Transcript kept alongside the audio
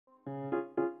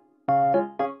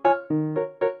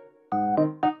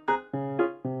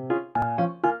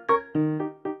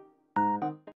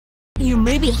You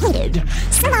may be hated,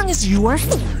 so long as you are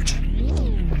feared.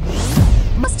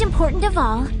 Most important of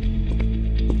all,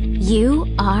 you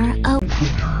are a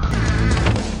winner.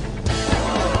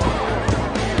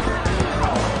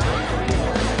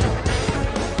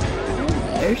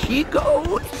 There she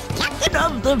goes, captain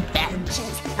of the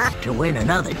benches, to win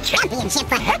another championship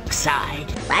for Hexside.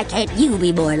 Why can't you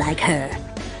be more like her?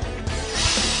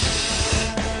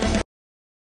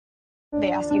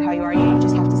 They ask you how you are, you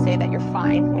just have to say that you're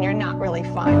fine when you're not really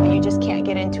fine, but you just can't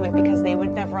get into it because they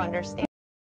would never understand.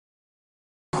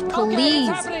 Please.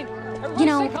 You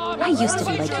know, I used to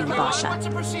be like you, Basha.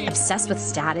 Obsessed with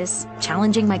status,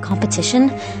 challenging my competition,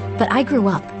 but I grew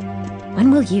up.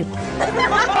 When will you?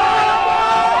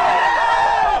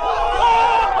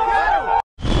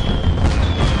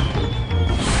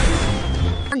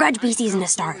 For Grudge Bee season to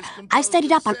start, I've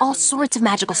studied up on all sorts of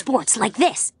magical sports like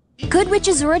this. Quidditch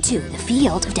Azura 2, The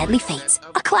Field of Deadly Fates,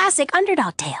 a classic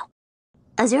underdog tale.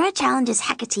 Azura challenges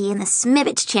Hecate in the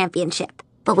Smibbitch Championship.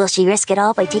 But will she risk it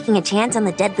all by taking a chance on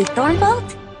the deadly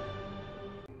Thornbolt?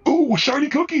 Ooh, a shiny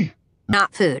cookie!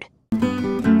 Not food.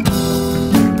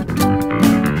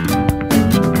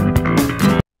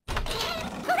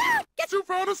 Get you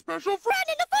found a special friend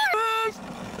in the forest!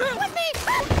 With me!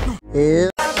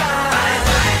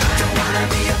 Don't wanna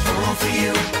be a fool for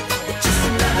you. Just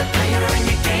another player in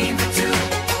your game for two.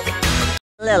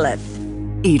 Lilith.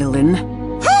 Edelyn.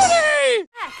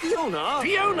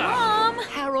 Fiona! Mom!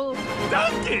 Harold.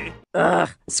 Donkey!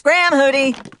 Scram,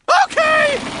 Hootie.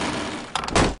 Okay!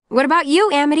 What about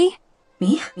you, Amity?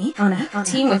 Me? On a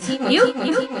team with you?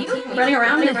 Running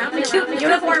around in cute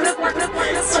uniforms.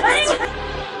 Sweating?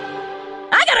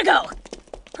 I gotta go!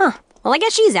 Huh. Well, I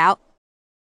guess she's out.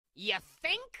 You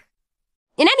think?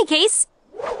 In any case,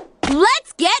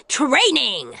 let's get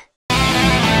training!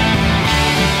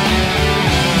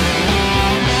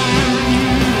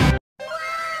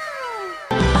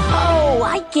 Oh,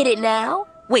 I get it now.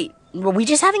 Wait, were we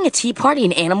just having a tea party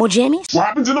in Animal Jammies? What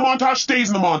happens in the montage stays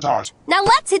in the montage. Now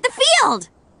let's hit the field!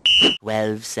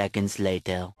 12 seconds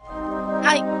later.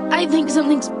 I think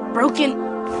something's broken.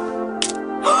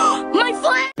 My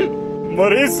foot!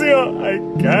 Mauricio,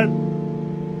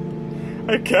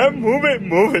 I can't move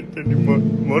it anymore.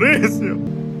 Mauricio.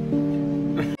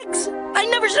 I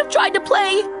never should have tried to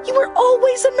play. You were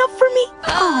always enough for me.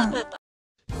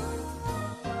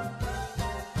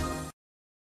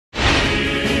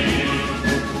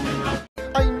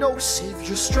 I know, save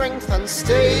your strength and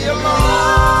stay alive.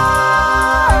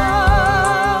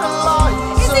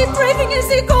 Is he breathing? Is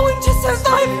he going to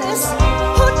survive this?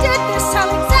 Who did this,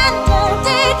 Alexander?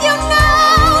 Did you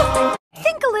know? I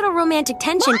think a little romantic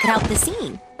tension could help the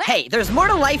scene. Hey, there's more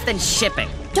to life than shipping.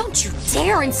 Don't you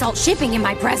dare insult shipping in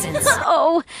my presence.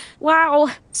 Oh, wow.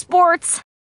 Sports.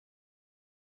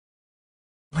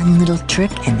 One little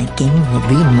trick and the game will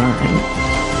be mine.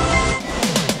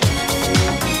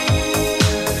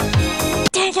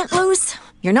 Dang it, Luce.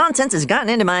 Your nonsense has gotten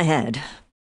into my head.